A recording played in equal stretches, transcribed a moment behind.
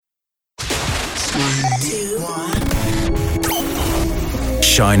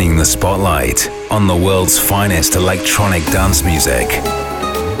Shining the spotlight on the world's finest electronic dance music.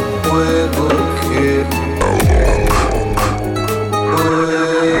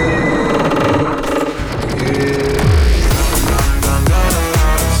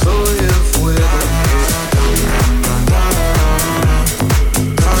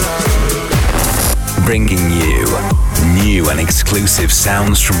 Bringing you new and exclusive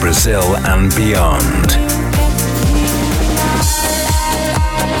sounds from Brazil and beyond.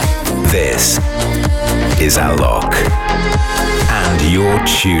 This is Alok, and you're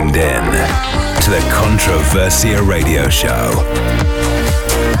tuned in to the Controversia Radio Show.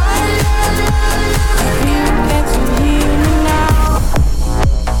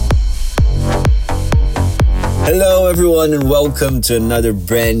 Hello everyone and welcome to another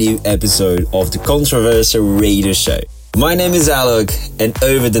brand new episode of the Controversia Radio Show. My name is Alok, and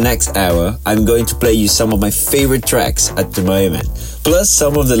over the next hour I'm going to play you some of my favorite tracks at the moment, plus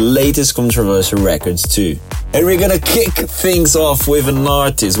some of the latest Controversia records too. And we're gonna kick things off with an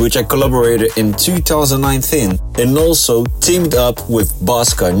artist which I collaborated in 2019 and also teamed up with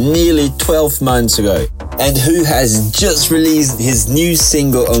Bosca nearly 12 months ago, and who has just released his new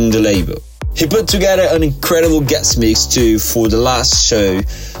single on the label. He put together an incredible guest mix too for the last show,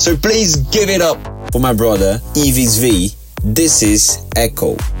 so please give it up for my brother, Evis V. This is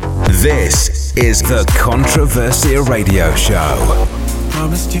Echo. This is the Controversia Radio Show.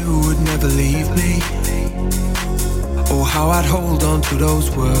 Promised you would never leave me. Oh, how I'd hold on to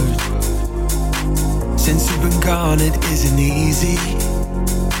those words. Since you've been gone, it isn't easy.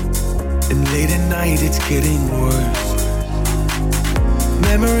 And late at night, it's getting worse.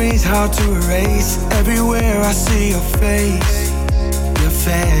 Memories hard to erase. Everywhere I see your face, your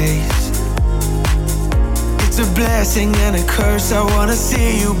face. It's a blessing and a curse. I wanna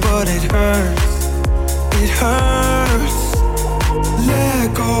see you, but it hurts. It hurts.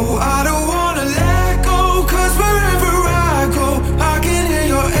 Let go, I don't wanna let go. Cause wherever I go, I can hear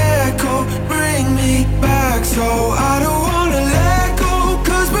your echo. Bring me back, so I don't wanna let go.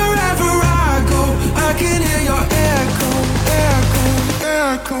 Cause wherever I go, I can hear your echo, echo,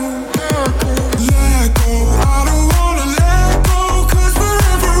 echo, echo. Let go, I don't wanna let go. Cause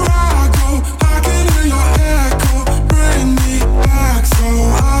wherever I go, I can hear your echo. Bring me back, so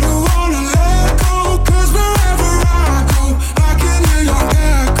I don't wanna let go. Cause wherever I go, I can hear your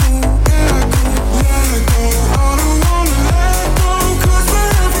echo, echo. Let go, I don't wanna let go. Cause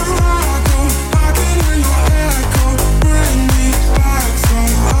wherever I go, I can hear your echo. Bring me back, so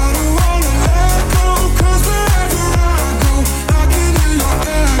I don't wanna let go. Cause wherever I go, I can hear your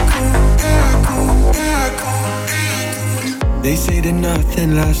echo, echo, echo, echo. They say that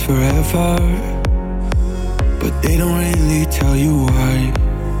nothing lasts forever, but they don't really tell you why.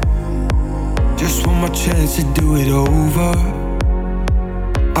 Just one more chance to do it over.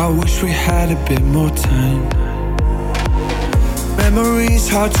 I wish we had a bit more time. Memories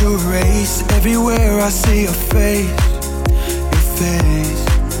hard to erase. Everywhere I see your face, your face.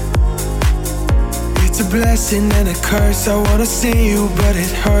 It's a blessing and a curse. I wanna see you, but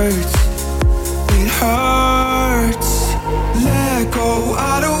it hurts. It hurts. Let go,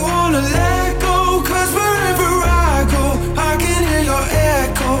 I don't wanna let go. Cause wherever I go, I can hear your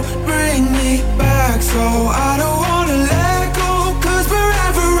echo. Bring me back, so I don't wanna let go. Cause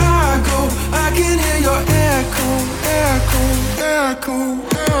wherever I go, I can hear your echo, echo, echo,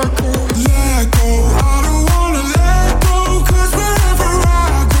 echo. Let go, I don't wanna let go. Cause wherever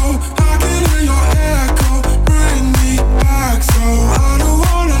I go, I can hear your echo. Bring me back, so I don't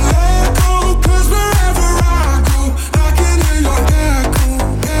wanna let go. Cause wherever I go, I can hear your echo,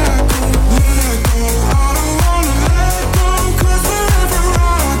 echo. Let go, I don't wanna let go. Cause wherever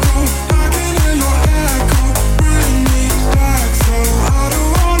I go, I can hear your echo. Bring me back, so I don't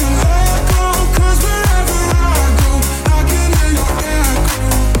wanna let go. Cause wherever I go, I can hear your echo,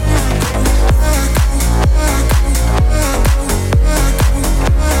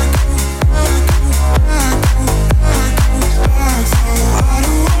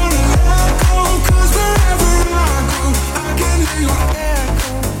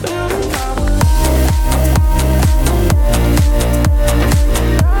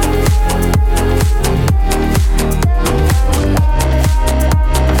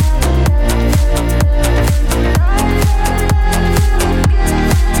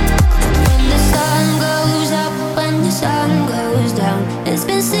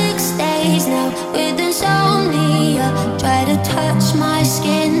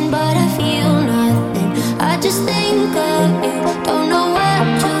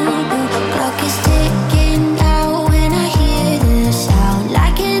 Ticking down when I hear the sound,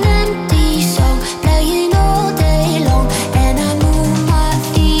 like an empty soul.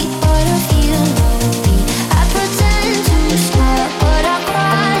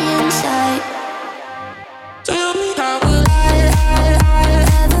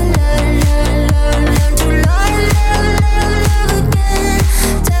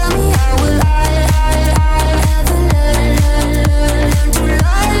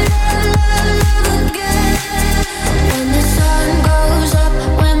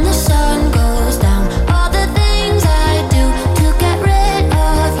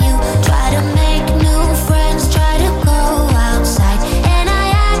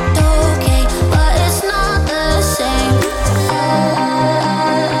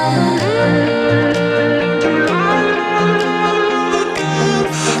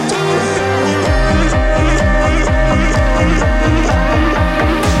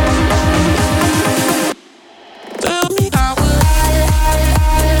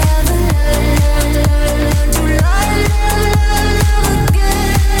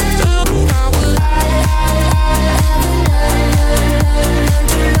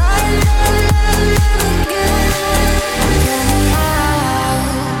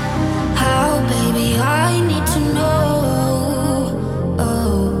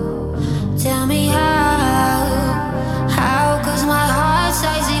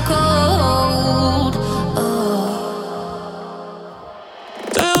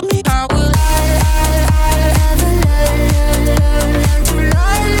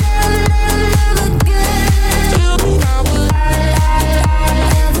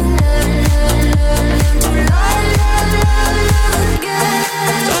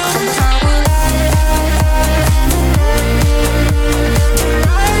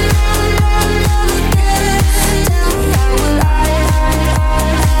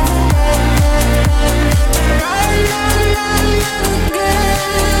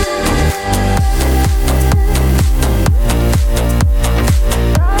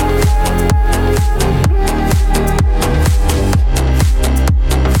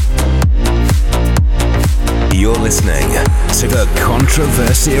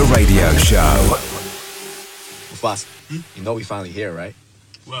 Controversia Radio Show. Boss, you know we finally here, right?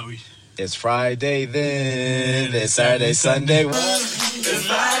 Well, It's Friday then, it's Saturday, Sunday. It's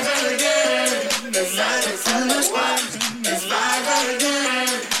Friday again, it's Saturday, Sunday. It's Friday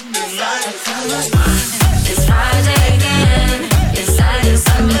again, it's Saturday, Sunday. It's Friday again, it's Saturday,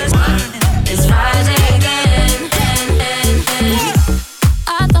 Sunday. It's Friday again.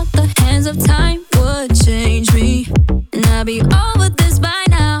 I thought the hands of time would change me, and I'd be over this by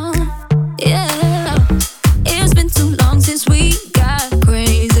now. Yeah, it's been too long since we got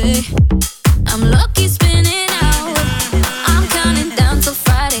crazy. I'm lucky spinning out. I'm counting down till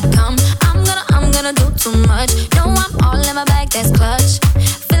Friday come. I'm gonna do too much. No, I'm all in my bag, that's clutch.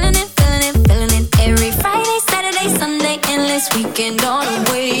 Feeling it. Every Friday, Saturday, Sunday, endless weekend on a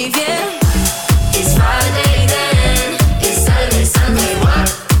wave, yeah. It's Friday then, it's Saturday, Sunday, what?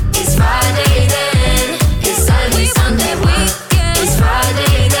 It's Friday then, it's Saturday, Sunday, weekend. It's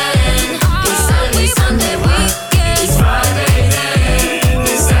Friday then, it's Saturday, Sunday, weekend. It's Friday then,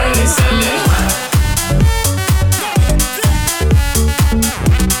 it's Saturday, Sunday, what?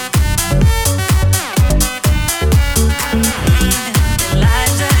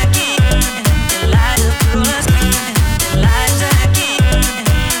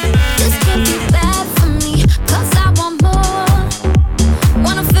 This can't be bad for me, 'cause I want more.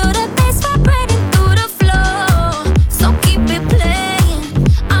 Wanna feel the bass vibrating through the floor. So keep it playing,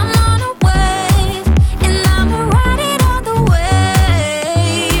 I'm on a wave, and I'ma ride it all the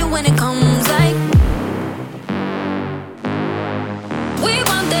way. When it comes like, we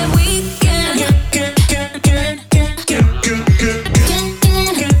want that weekend.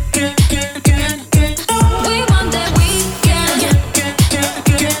 We want that weekend.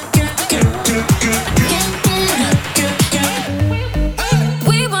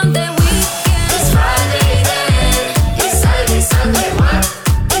 We want that weekend. It's Friday then, it's Saturday, Sunday, what?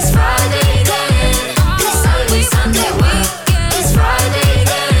 It's Friday then, it's Saturday, Sunday, weekend. It's Friday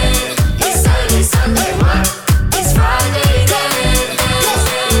then, it's Saturday, Sunday, what? It's Friday then.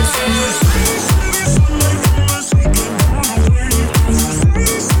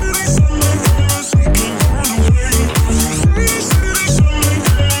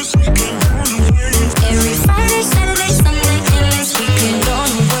 Every Friday, Saturday, Sunday, endless weekend on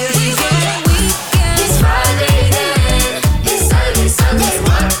the way. It's Friday then, it's Saturday, Sunday,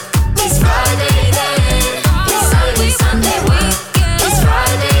 what? It's Friday then, it's Saturday, Sunday, weekend. It's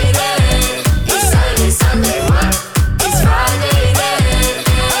Friday then, it's Saturday, Sunday, what? It's Friday then.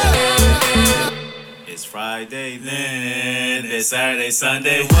 it's Friday then, it's Saturday,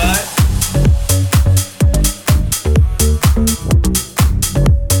 Sunday, what?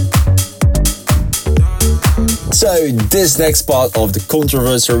 So, this next part of the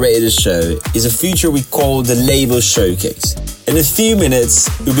Controversial Radio Show is a feature we call the Label Showcase. In a few minutes,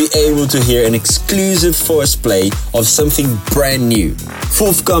 you'll be able to hear an exclusive first play of something brand new,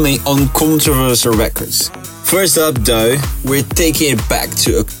 forthcoming on Controversial Records. First up though, we're taking it back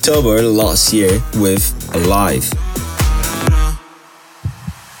to October last year with Alive.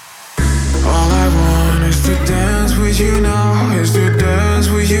 All I want is to dance with you now, is to dance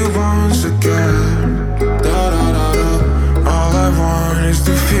with you once again. Da da da da. All I want is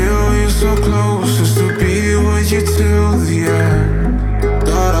to feel you so close, is to be with you till the end.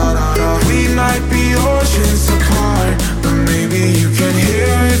 Da da da da. We might be oceans apart, but maybe you can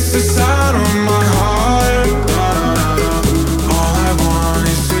hear it's the sound of my heart. Da da da da. All I want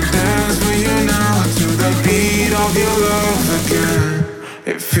is to dance with you now, to the beat of your love again.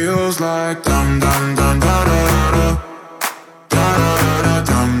 It feels like dum dum dum da da da da da da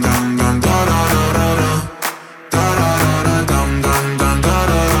dum dum dum da da da da da da da dum dum dum da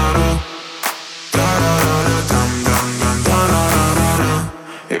da da da dum dum dum da da da.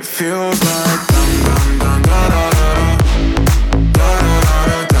 It feels like dum dum dum da da da da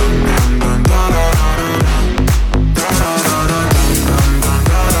da dum dum dum da da da da da dum dum dum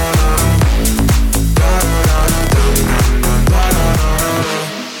da da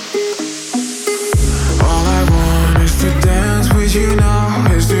All I want is to dance with you now,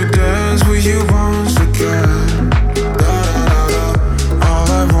 is to dance with you once again. Da da da da. All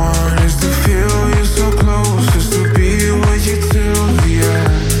I want is to feel you so close, is to be with you till the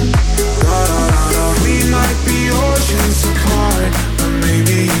end. Da da da da. We might be oceans apart, but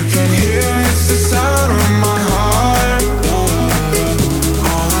maybe you can hear it's the sound of my heart. Da da da da.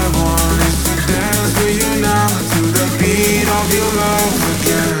 All I want is to dance with you now, to the beat of your love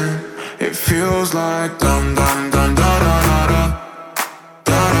again. It feels like dum dum dum da da da da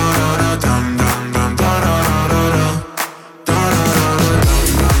da da da dum dum dum da da da da da da da dum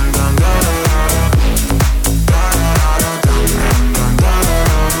dum dum da da da da da da dum dum dum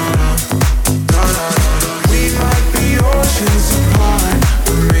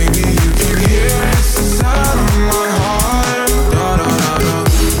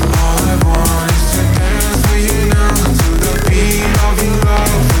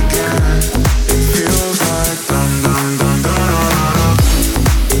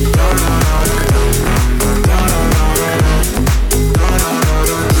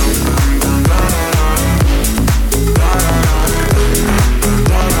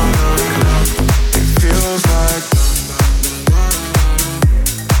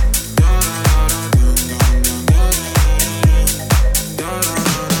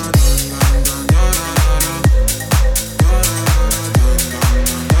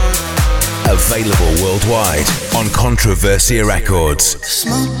Available worldwide on Controversia Records.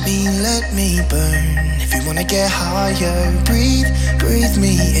 Smoke me, let me burn. If you wanna get higher, breathe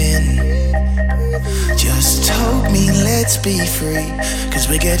me in. Just hold me, let's be free. Cause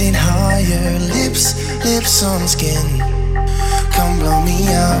we're getting higher. Lips on skin. Come blow me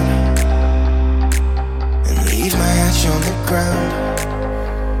out and leave my ash on the ground.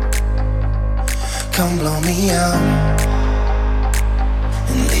 Come blow me out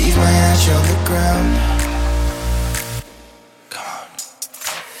and leave my ash on the ground. Come on.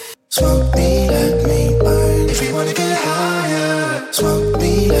 Smoke me, let me burn. If you wanna get higher, smoke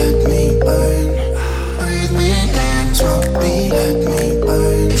me, let me burn. Breathe me in. Smoke me, let me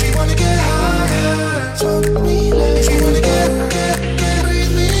burn. If you wanna get higher, smoke me, let me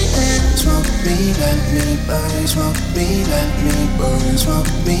breathe me in. Smoke me, let me burn. Smoke me, let me burn.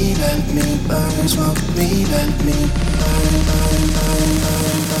 Smoke me, let me burn. Smoke me, let me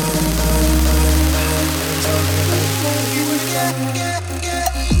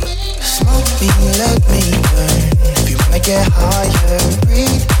Smoke me, let me burn. If you wanna get higher,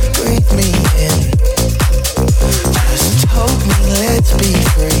 breathe me in. Just hold me, let's be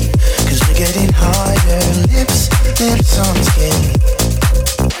free. Cause we're getting higher. Lips on skin.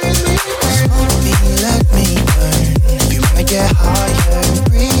 Smoke me, let me burn. If you wanna get higher,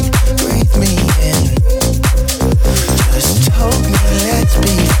 breathe me in. Just hold me, let's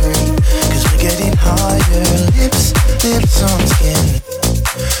be free. Cause we're getting higher. Lips on skin.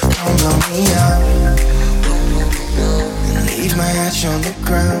 Come blow me out and leave my ash on the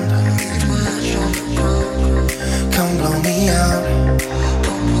ground. Come blow me out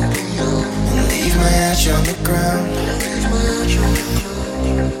and leave my ash on the ground.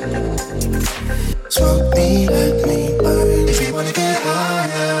 Smoke me, let me burn. If you wanna get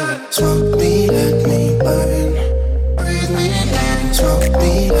higher, smoke me, let me burn. Breathe me in. Smoke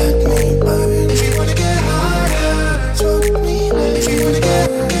me, let me burn. If you wanna get higher, smoke me, let me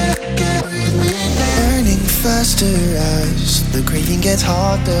breathe me in. Burning faster as the craving gets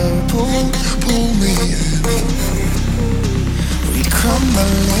harder. Pull me in. We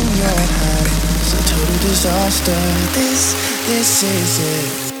crumble in your hands. A total disaster. This is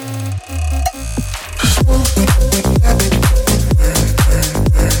it.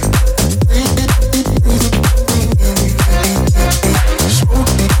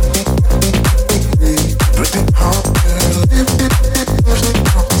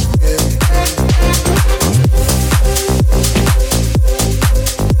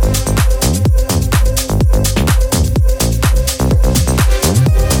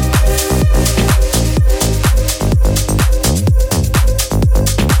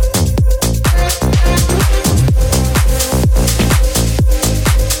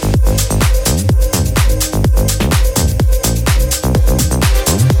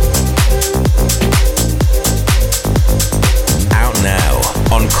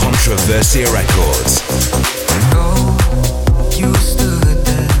 Controversia Records. You stood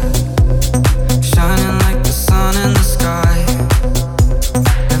there, shining like the sun in the sky.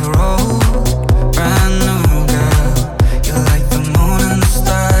 Never old, brand new girl. You're like the moon and the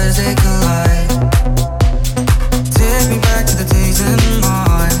stars, they collide. Take me back to the days in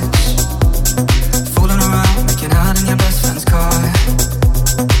March, fooling around, making out in your best friend's car.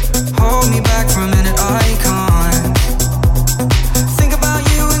 Hold me back for a minute, I can't.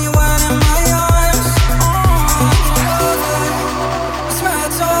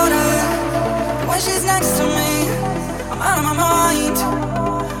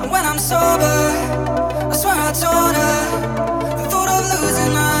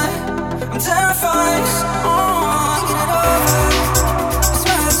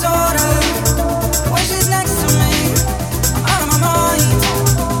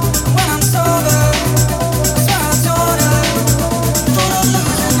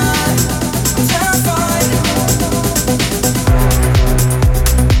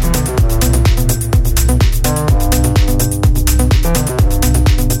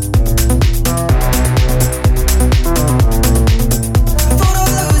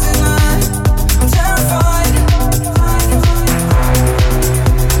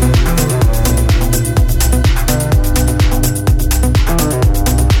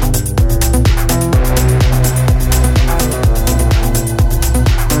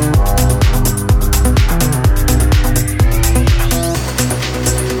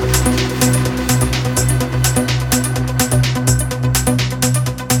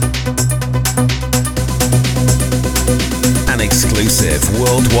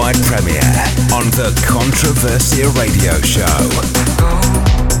 Worldwide premiere on the Controversia Radio Show.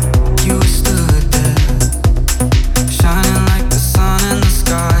 You stood there, shining like the sun in the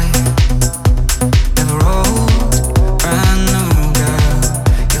sky.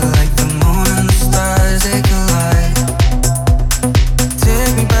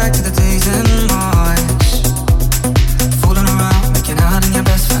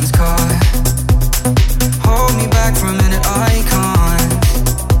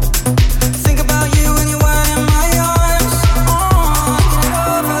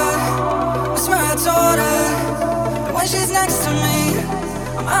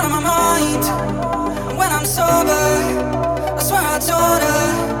 out of my mind. When I'm sober, I swear I told her.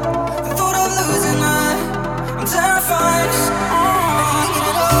 The thought of losing her, I'm terrified. Get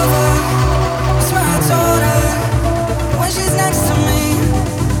it over. I swear I told her. When she's next to me,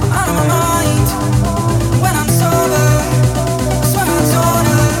 I'm out of my mind. When I'm sober, I swear I told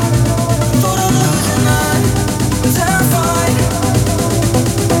her. The thought of losing her, I'm terrified.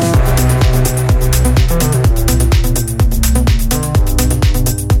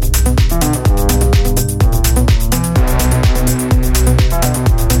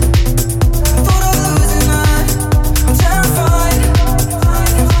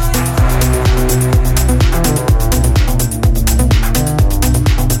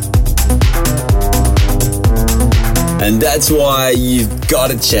 And that's why you've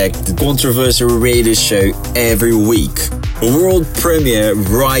gotta check the Controversial Radio Show every week. A world premiere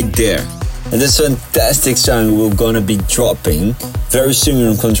right there. And this fantastic song we're gonna be dropping very soon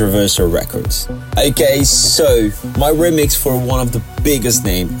on Controversial Records. Okay, so my remix for one of the biggest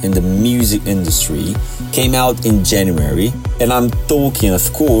names in the music industry came out in January. And I'm talking,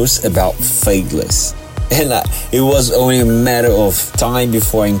 of course, about Faithless. And it was only a matter of time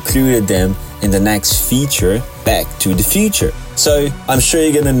before I included them in the next feature, Back to the Future. So I'm sure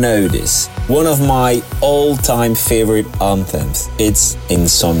you're gonna know this. One of my all-time favorite anthems, it's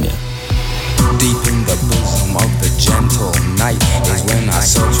Insomnia. Deep in the bosom of the gentle night is when I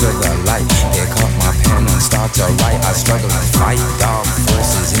search for the light. Pick up my pen and start to write. I struggle to fight dark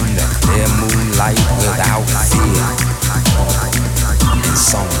forces in the clear moonlight without fear.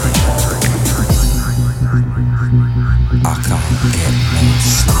 Insomnia. I can't get no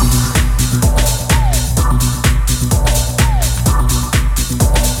sleep.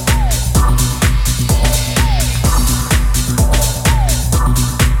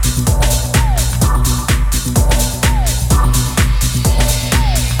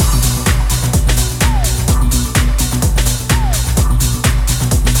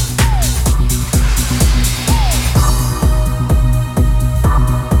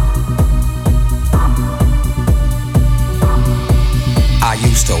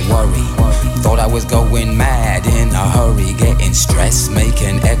 Thought I was going mad in a hurry, getting stressed,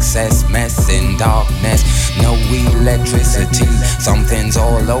 making excess mess in darkness. No electricity, something's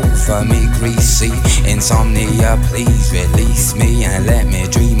all over me, greasy. Insomnia, please release me and let me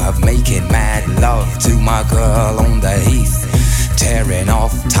dream of making mad love to my girl on the heath. Tearing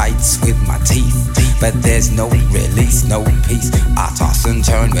off tights with my teeth, but there's no release, no peace. I toss and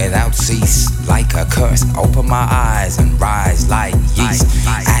turn without cease, like a curse. Open my eyes and rise like yeast.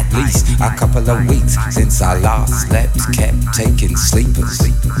 At least a couple of weeks since I last slept, kept taking sleepers,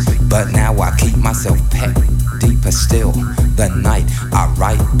 but now I keep myself pet. Deeper still, the night I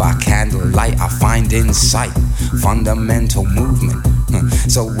write by candlelight, I find insight, fundamental movement.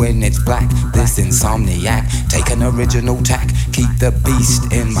 So when it's black, this insomniac, take an original tack, keep the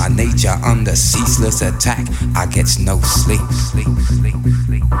beast in my nature under ceaseless attack. I get no sleep,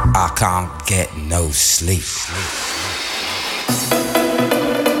 I can't get no sleep.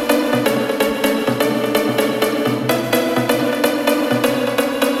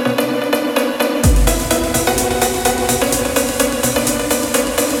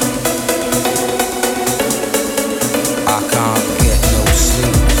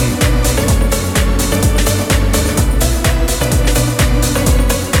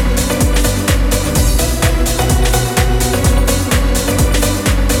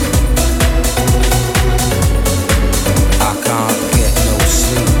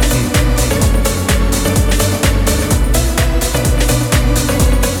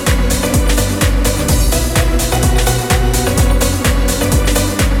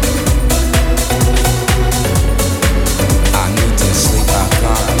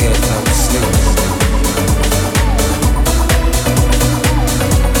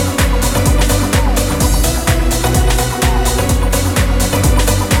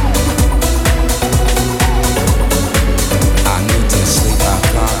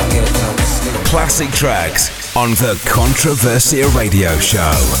 Classic tracks on the Controversia Radio Show.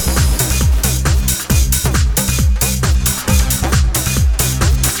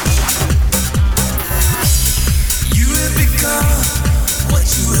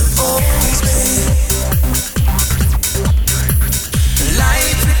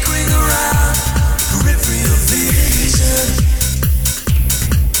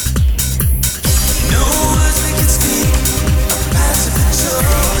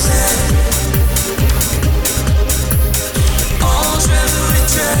 All's never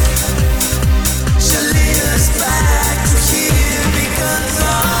returned.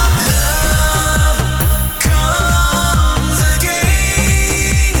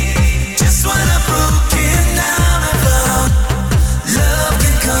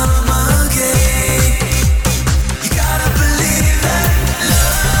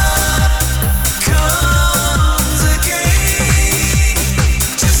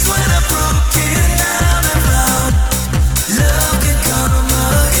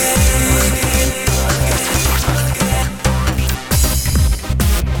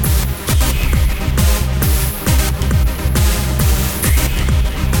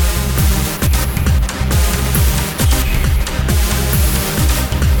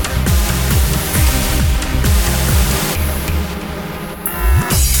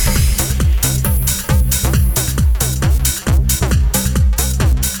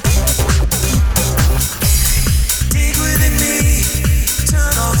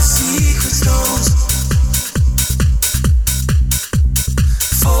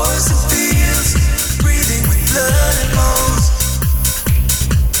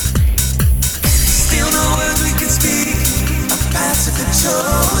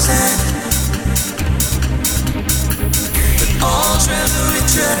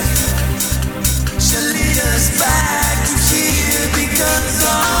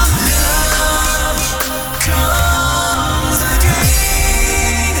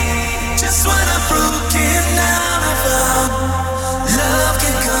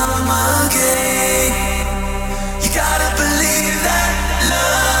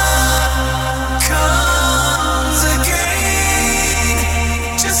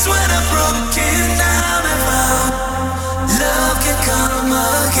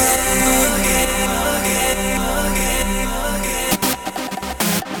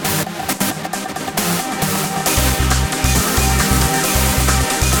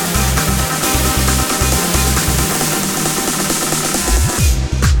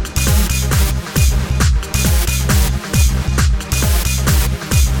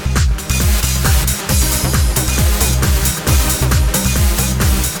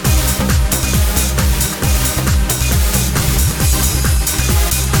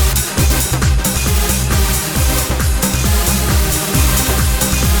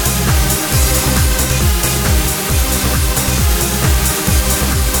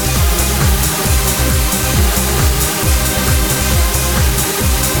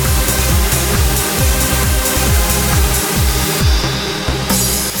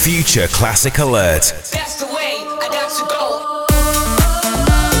 Future Classic Alert. That's the way I got to go.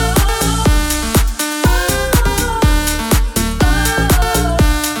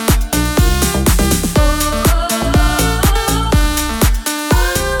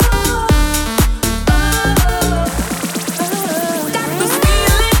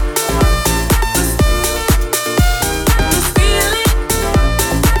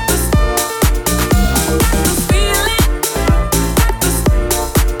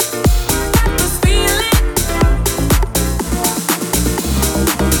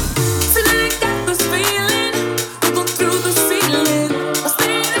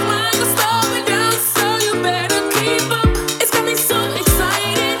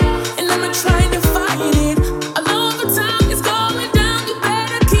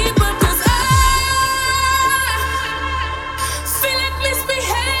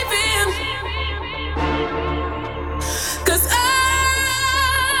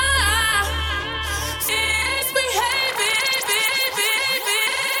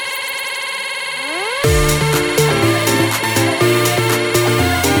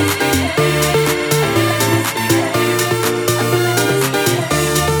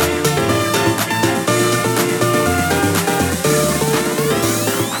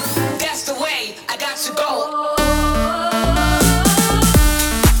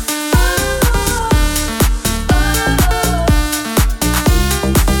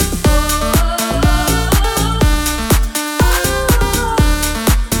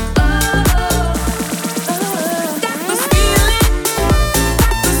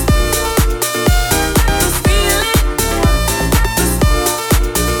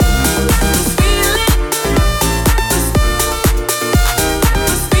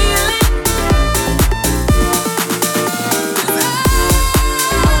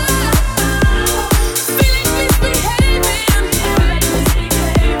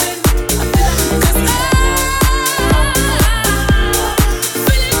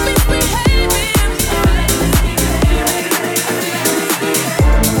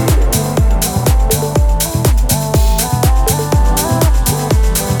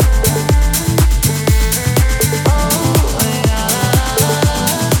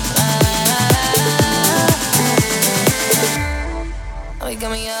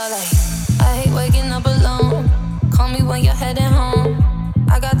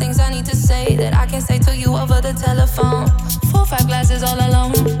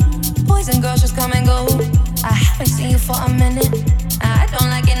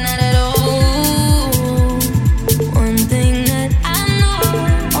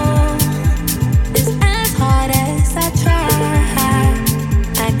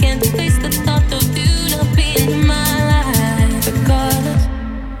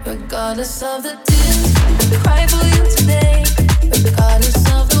 Regardless of the tears, I cry for you today. Regardless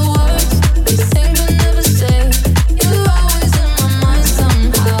of the words we sing but never say, you're always in my mind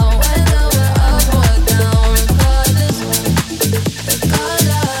somehow. Whether we're up or down, regardless.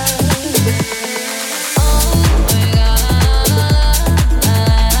 Oh my God,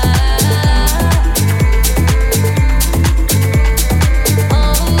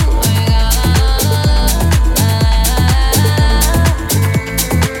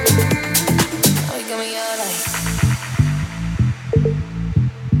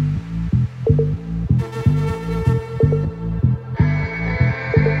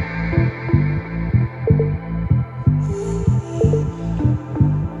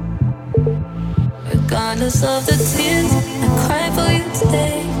 regardless of the tears, I cry for you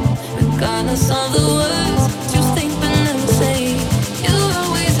today. Regardless of the words you think but never say, you're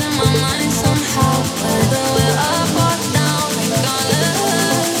always in my mind somehow. Whether we're up or down,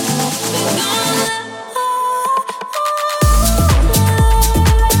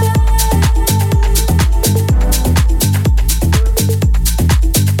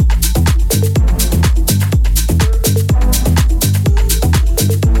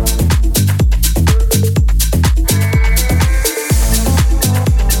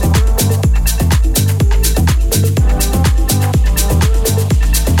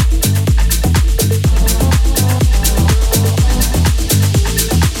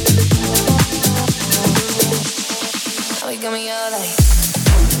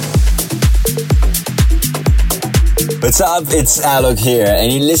 What's up? It's Alok here,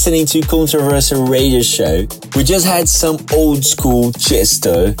 and you're listening to Controversial Radio Show. We just had some old school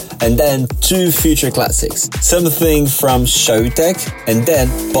Chesto, and then two future classics. Something from Showtek, and then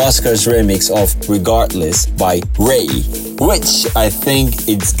Bosco's remix of Regardless by Ray, which I think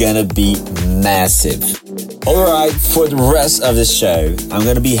it's gonna be massive. Alright, for the rest of the show, I'm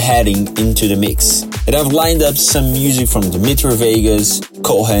gonna be heading into the mix And I've lined up some music from Dimitri Vegas,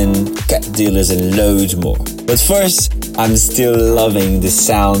 Cohen, Cat Dealers and loads more. But first, I'm still loving the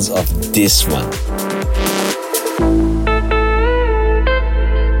sounds of this one.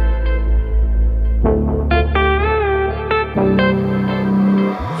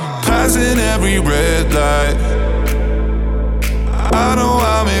 Passing every red light, I know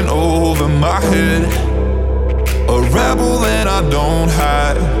I'm in over my head, a rebel and I don't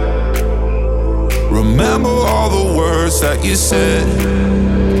hide. Remember all the words that you said.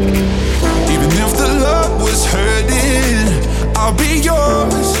 Even if the love was hurting, I'll be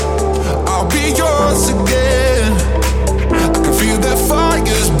yours again. I can feel the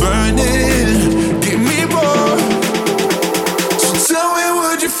fire's burning, give me more. So tell me,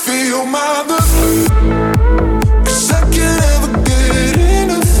 would you feel my love? 'Cause I can't ever get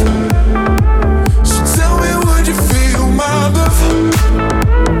enough. So tell me, would you feel my love?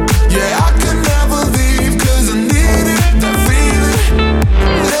 Yeah, I can never leave 'cause I need it, that feeling.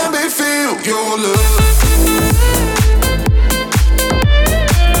 Let me feel your love.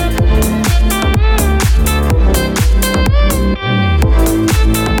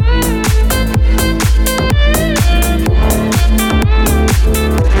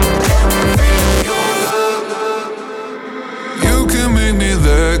 You can make me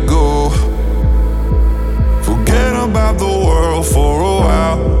let go, forget about the world for a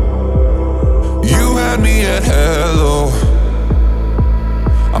while. You had me at hello,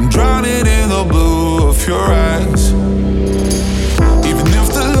 I'm drowning in the blue of your eyes. Even if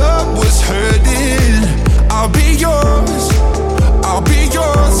the love was hurting, I'll be yours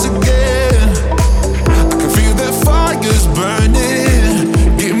again. I can feel that fire's burning,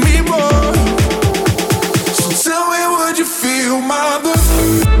 give me more. So tell me, would you feel my love?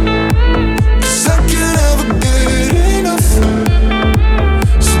 'Cause I can't ever get enough.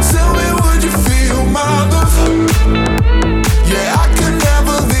 So tell me, would you feel my love? Yeah, I can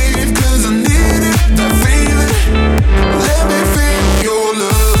never leave 'cause I need it, that feeling. Let me feel your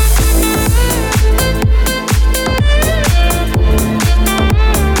love.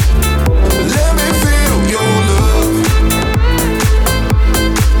 Let me feel your love.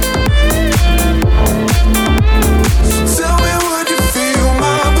 So tell me, would you feel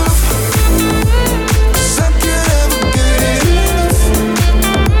my love? 'Cause I can't ever get enough.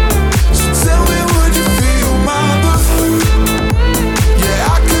 So tell me, would you feel my love?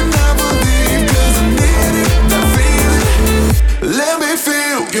 Yeah, I can never leave 'cause I need it, that feeling. Let me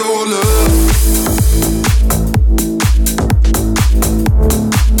feel your love.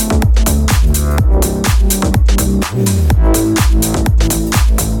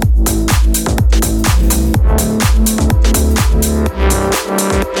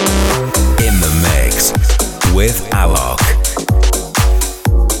 In the mix with Alok.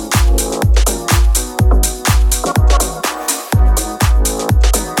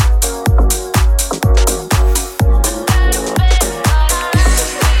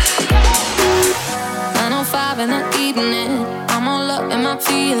 In the evening, I'm all up in my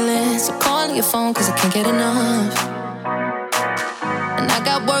feelings. So calling your phone 'cause I can't get enough. And I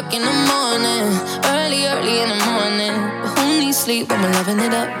got work in the morning, early in the morning. But who needs sleep when we're loving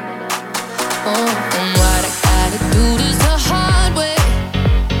it up? Oh, and what I gotta do this the hard way.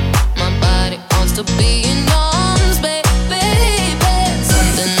 My body wants to be in arms, baby.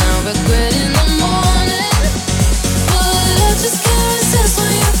 Something I regret in the morning, but I just can't resist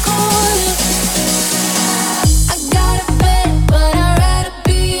when you're calling. I got a bed, but I'd rather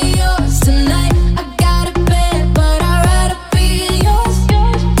be yours tonight. I got a bed, but I'd rather be yours.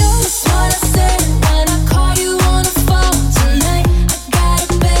 That's what I said when I call you on the phone tonight. I got a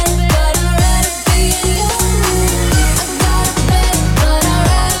bed, but I'd rather be yours. I got a bed, but I'd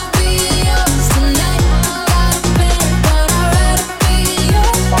rather be yours tonight.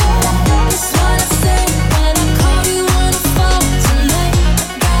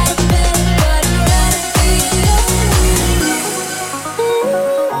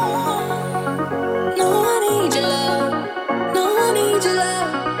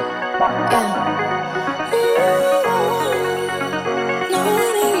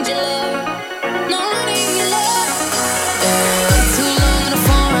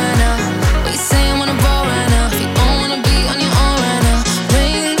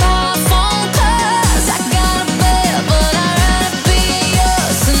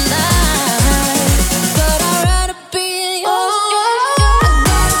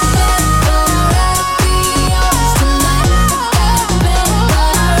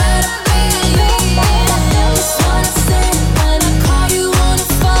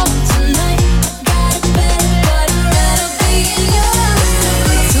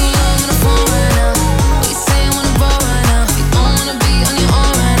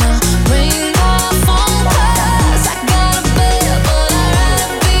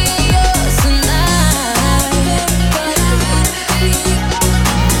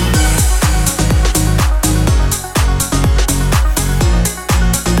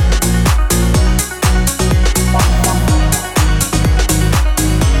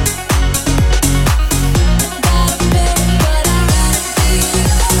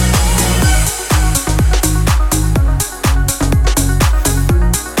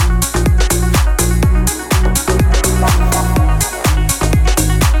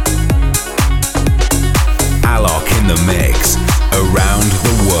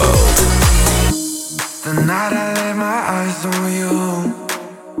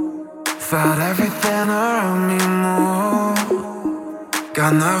 Felt everything around me move.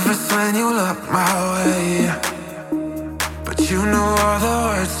 Got nervous when you looked my way, but you knew all the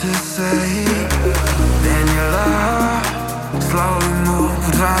words to say. Then your love slowly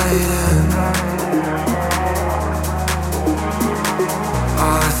moved right in.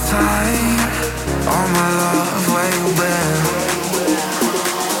 All this time, all my love, where you been?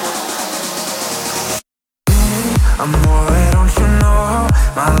 I'm worried, don't you know?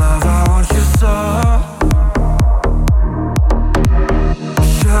 My love, I want you so.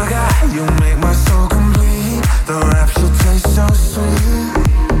 Sugar, you make my soul complete. The rapture tastes so sweet.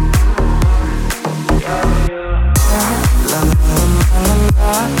 La la la la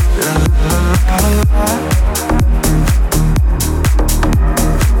la la la la.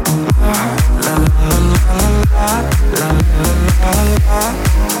 La la la la la la.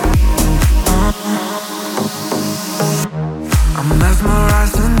 I'm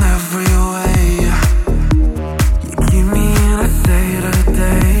mesmerized in every way. You keep me in a state of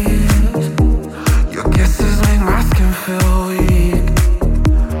daze. Your kisses make my skin feel weak.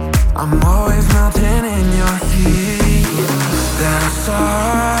 I'm always melting in your heat. Then I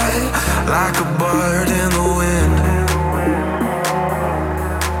soar like a bird in the wind.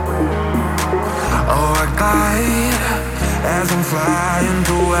 Oh, I glide as I'm flying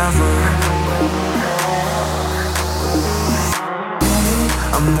through ever.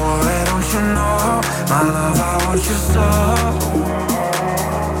 Amore, don't you know? My love, I want you so.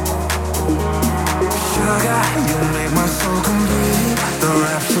 Sugar, you make my soul complete. The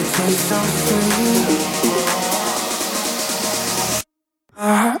rapture tastes so sweet.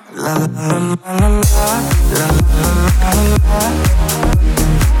 La la la la la la la la. La la la la la.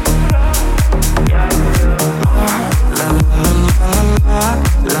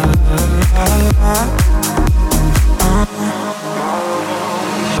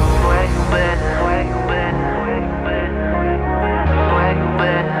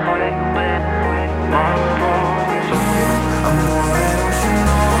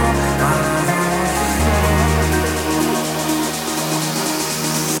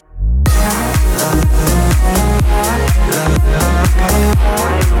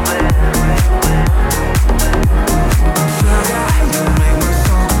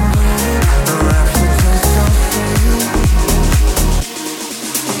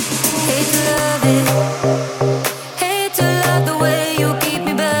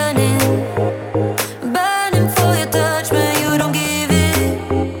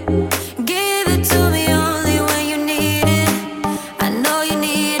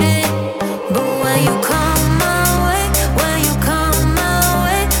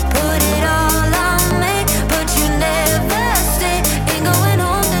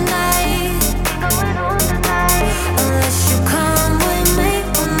 Unless you come with me,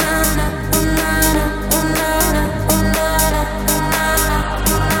 oh na na, oh na na.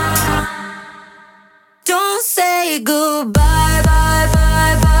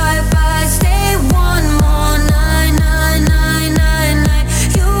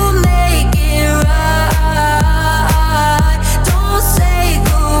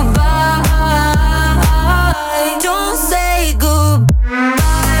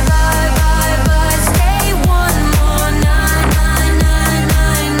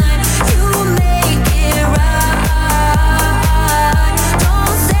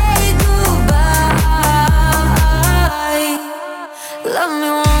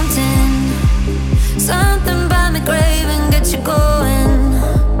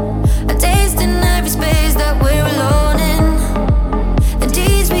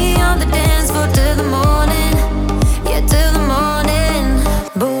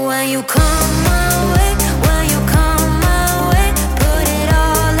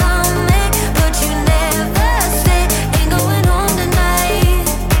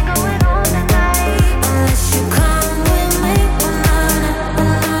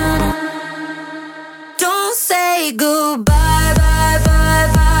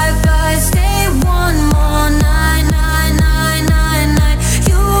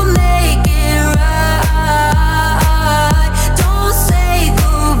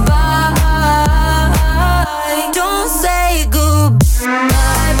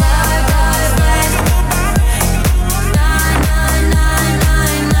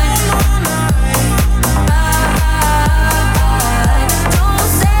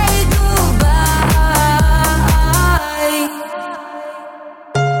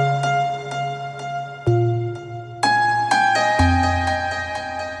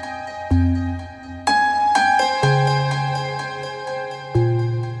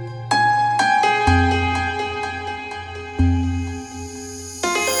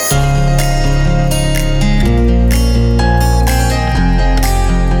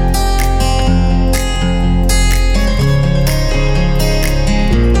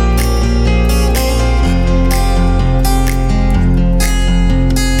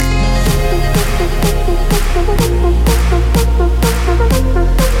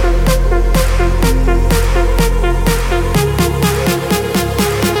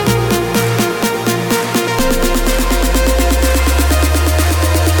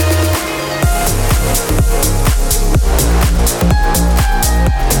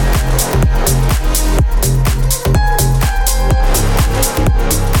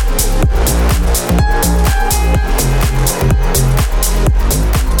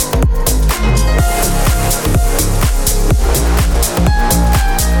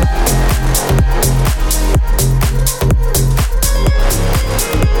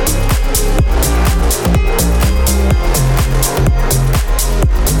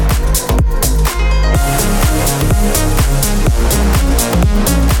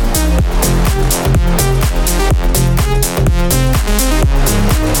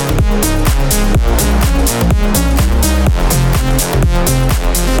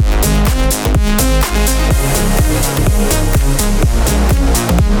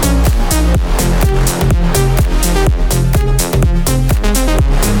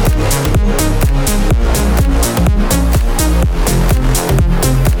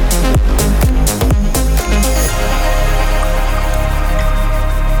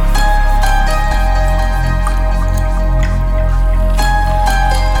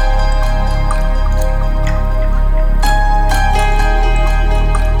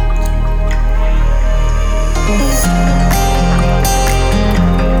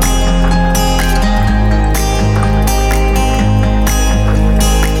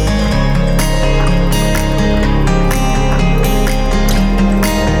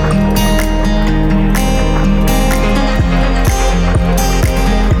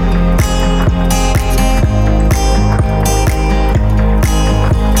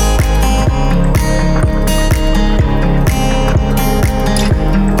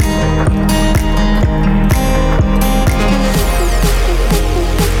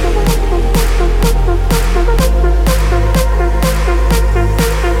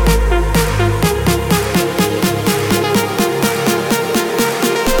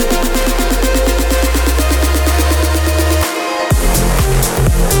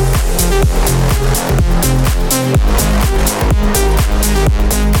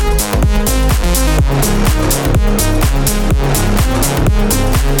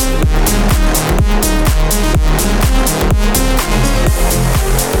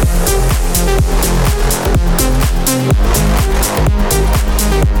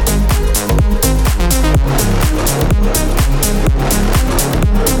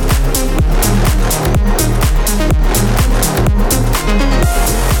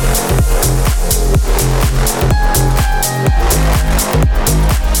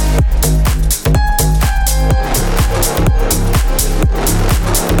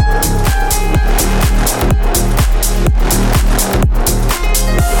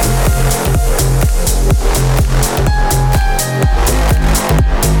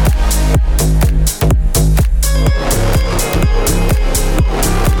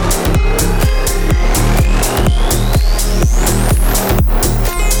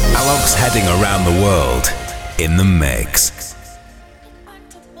 Spreading around the world in the mix.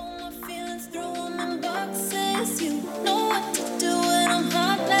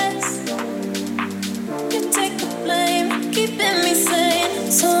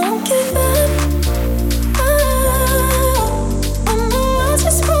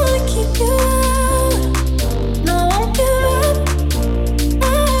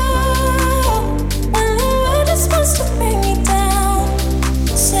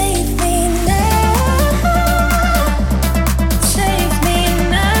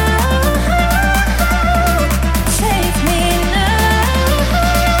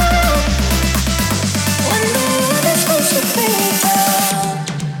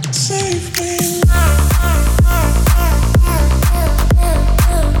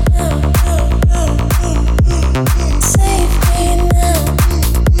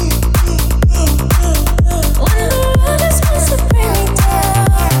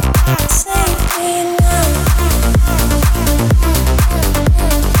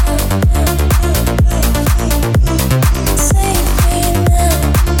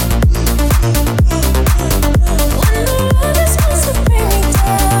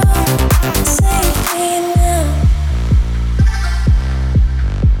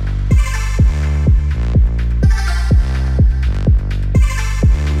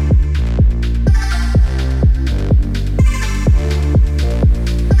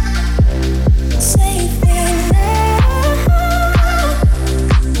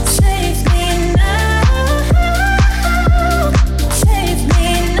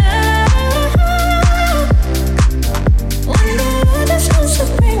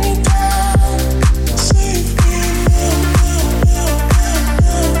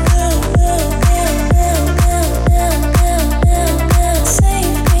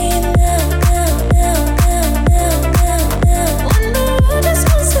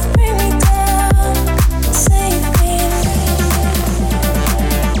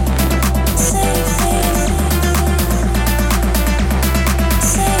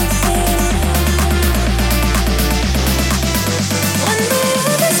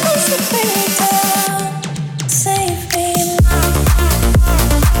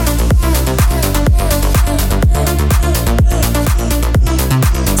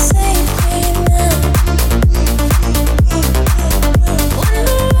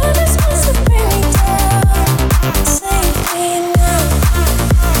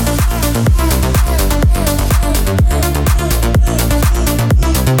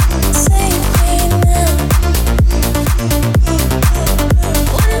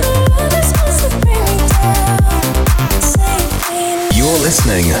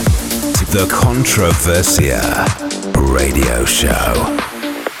 The Controversia Radio Show.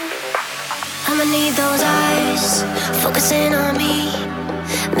 I'ma need those eyes focusing on me.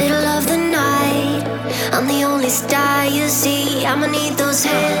 Middle of the night, I'm the only star you see. I'ma need those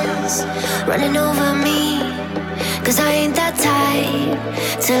hands running over me, 'cause I ain't that type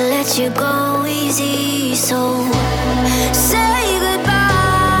to let you go easy. So say goodbye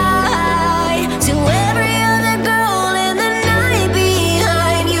to every other girl in the night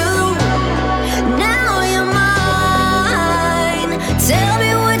behind you. Now you're mine. Tell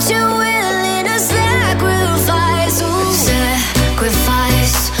me what you're willing to sacrifice. Ooh.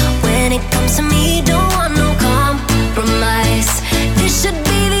 Sacrifice. When it comes to me, don't want no compromise. This should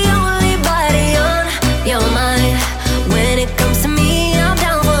be the only body on your mind. When it comes to me, I'm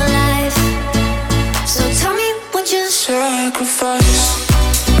down for life. So tell me what you sacrifice.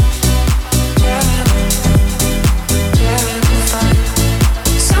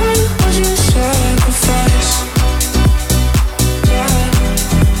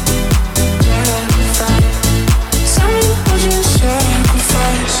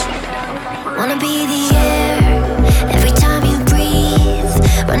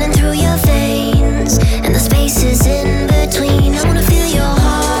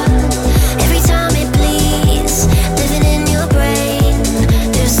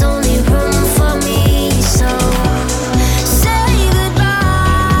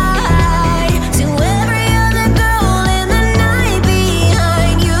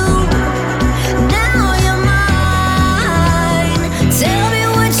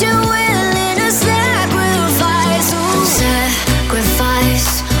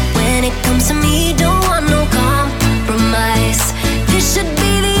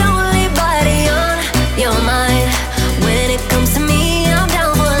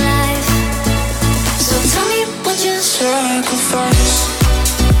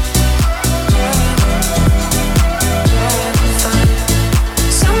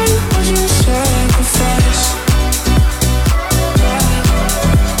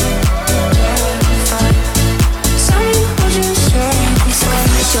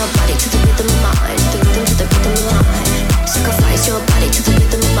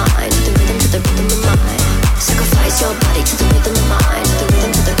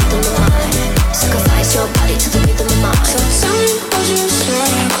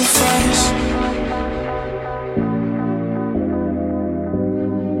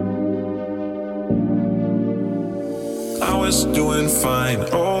 was doing fine.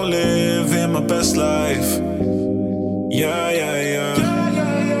 Oh, living my best life. Yeah, yeah, yeah.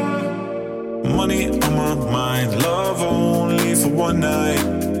 Money on my mind. Love only for one night.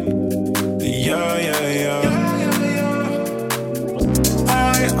 Yeah, yeah, yeah.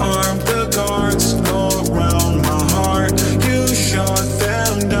 I armed the guards all around my heart. You shot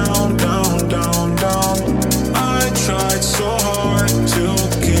them down, down, down, down. I tried so hard to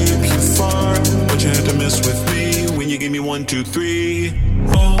keep you far, but you had to mess with me when you gave me 1, 2, 3.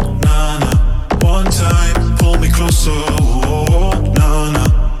 Oh, nah, nah. One time, pull me closer. Oh, nah, nah.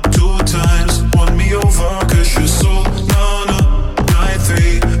 2 times, won me over, cause you're so nah, nah. 9,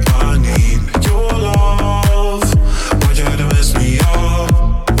 3, I need your love. Why'd you have to mess me up?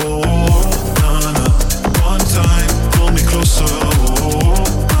 Oh, nah, nah. One time, pull me closer. Oh,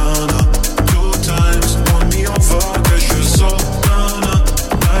 nah, nah. 2 times, won me over, cause you're so nah, nah.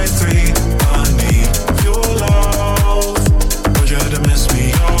 9, 3, I need your love. Why'd you have to mess me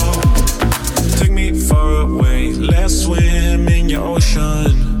up? Take me far away, let's swim in your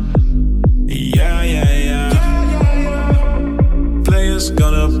ocean. Yeah, yeah, yeah. Players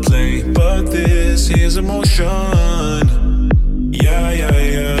gonna play, but this is emotion. Yeah, yeah,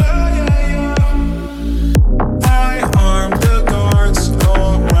 yeah. I armed the guards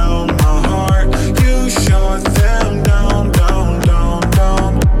all around my heart. You shot them down, down, down,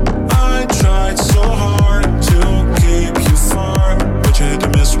 down. I tried so hard to keep you far, but you had to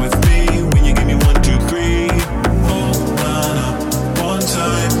mess with me when you gave me 1, 2, 3. Oh, nah, nah. One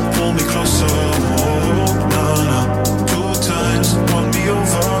time, pull me closer. Oh, nah, nah. 2 times, won me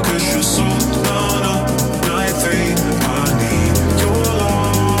over, cause you're so nah, nah. 9, 3, I need your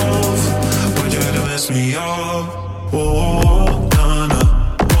love. Why'd you have to mess me up? Oh, nah, nah.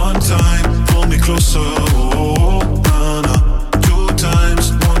 One time, pull me closer. Oh, nah, nah. 2 times,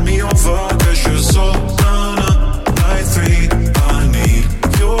 won me over, cause you're so nah, nah. 9, 3, I need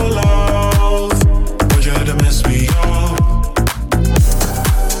your love. Why'd you have to mess me up?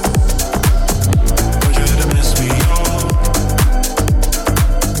 Why'd you have to mess me up?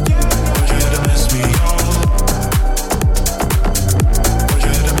 Why'd you have to mess me up? Why'd you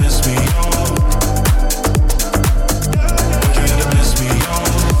have to mess me up? Why'd you have to mess me up?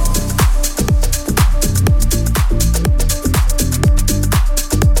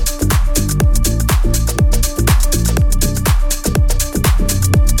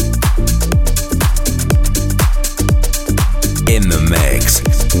 In the mix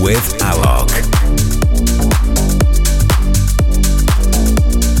with Alok.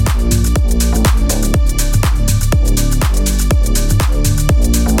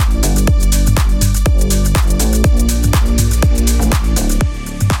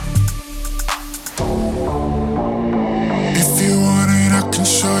 If you want it, I can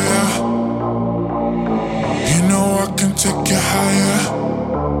show ya. You know I can take you higher.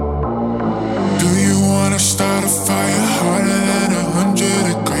 Do you wanna start a fire hotter than 100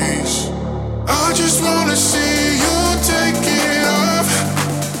 degrees? I just wanna see you take it off.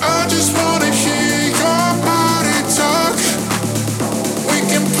 I just wanna hear your body talk. We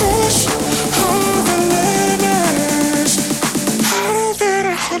can push all the limits hotter than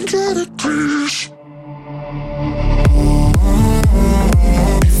 100 degrees.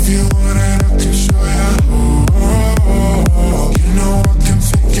 If you want it, I can show ya. You know I can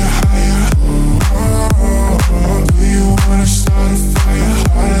take you higher. Do you wanna start a fire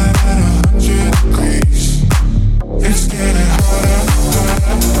hotter than 100 degrees? It's getting hotter, hotter,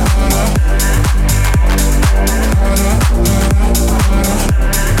 hotter. Hotter, hotter, hotter.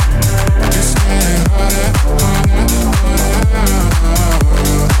 It's getting hotter, hotter, hotter.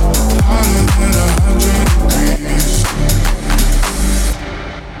 Hotter than 100 degrees.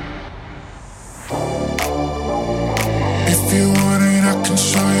 If you want it, I can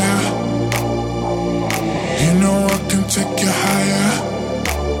show ya. You know I can take you higher.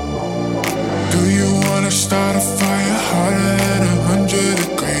 Do you wanna start a fire hotter than 100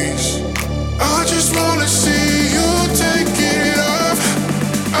 degrees? I just wanna see you take it off.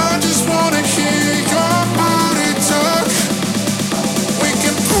 I just wanna hear your body talk. We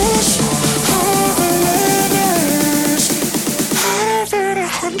can push all the limits hotter than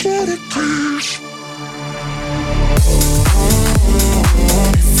 100 degrees.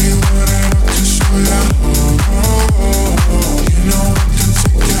 If you want it, I can show ya. You know I can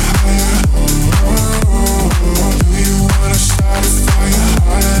take you higher. Do you wanna start a fire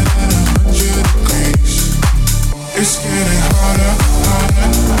hotter than 100 degrees? It's getting hotter, hotter,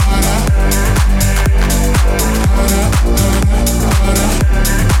 hotter. Hotter, hotter, hotter.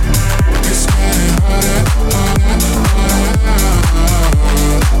 It's getting hotter, hotter, hotter.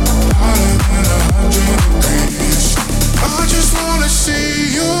 Hotter than 100 degrees. I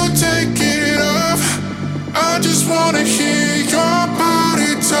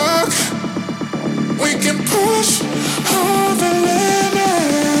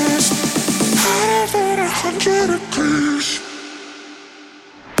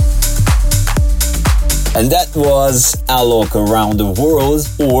And that was Alok Around the World,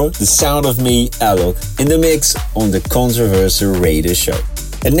 or The Sound of Me, Alok, in the mix on the Controversial Radio Show.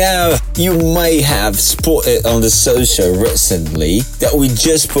 And now, you may have spotted on the social recently that we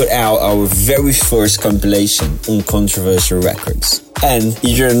just put out our very first compilation on Controversial Records. And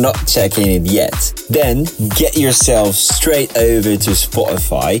if you're not checking it yet, then get yourself straight over to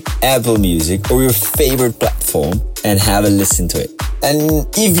Spotify, Apple Music, or your favorite platform and have a listen to it. And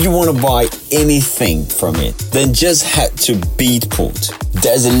if you want to buy anything from it, then just head to Beatport.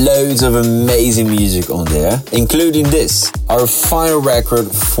 There's loads of amazing music on there, including this, our final record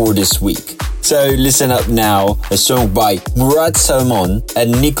for this week. So listen up now, a song by Murat Salman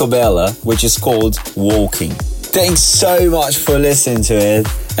and Nico Bella, which is called Walking. Thanks so much for listening to it,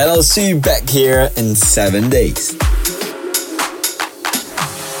 and I'll see you back here in 7 days.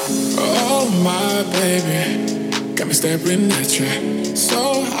 Oh my baby, got me staring at you,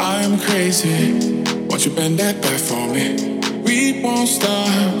 so I'm crazy. Won't you bend that back for me? We won't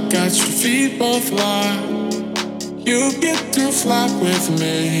stop, got your feet both locked. You get to fly with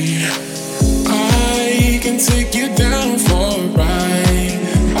me. I can take you down for a ride.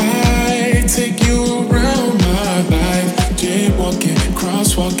 I take you around my life. Jaywalking,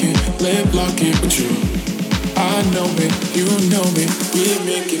 crosswalking, lip locking with you. I know it, you know it, we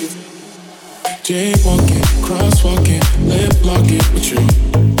make it. Jaywalking, crosswalking, lip locking with you.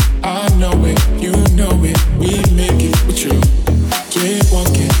 I know it, you know it, we make it with you.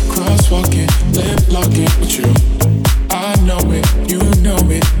 Jaywalking, crosswalking, lip locking with you. I know it, you know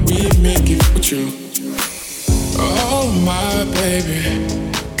it, we make it with you. Oh my baby,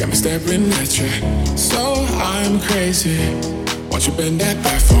 got me staring at you, so I'm crazy. Won't you bend that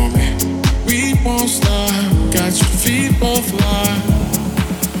back for me? We won't stop, got your feet both locked.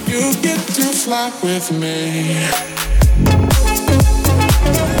 You get to fly with me.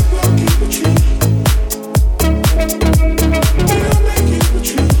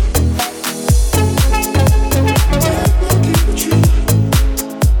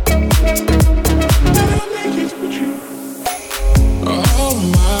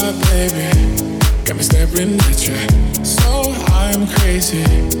 Staring at you, so I'm crazy.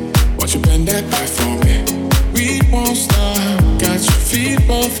 Won't you bend that back for me? We won't stop, got your feet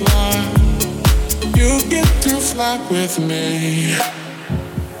both locked. You get to fly with me.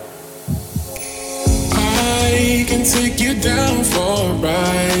 I can take you down for a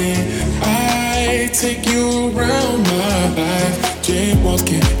ride. I take you around my life.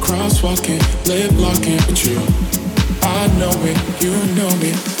 Jaywalking, crosswalking, lip locking with you. I know it, you know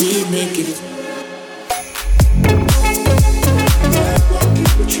it, we make it.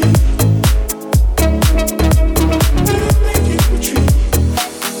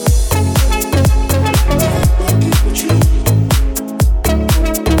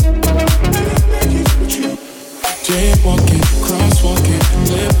 Jaywalking, crosswalking,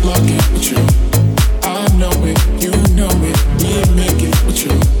 lip locking with you. I know it, you know it, we make it with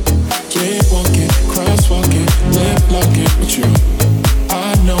you. Jaywalking, crosswalking, lip locking with you.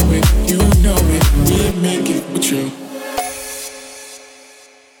 I know it, you know it, we make it with you.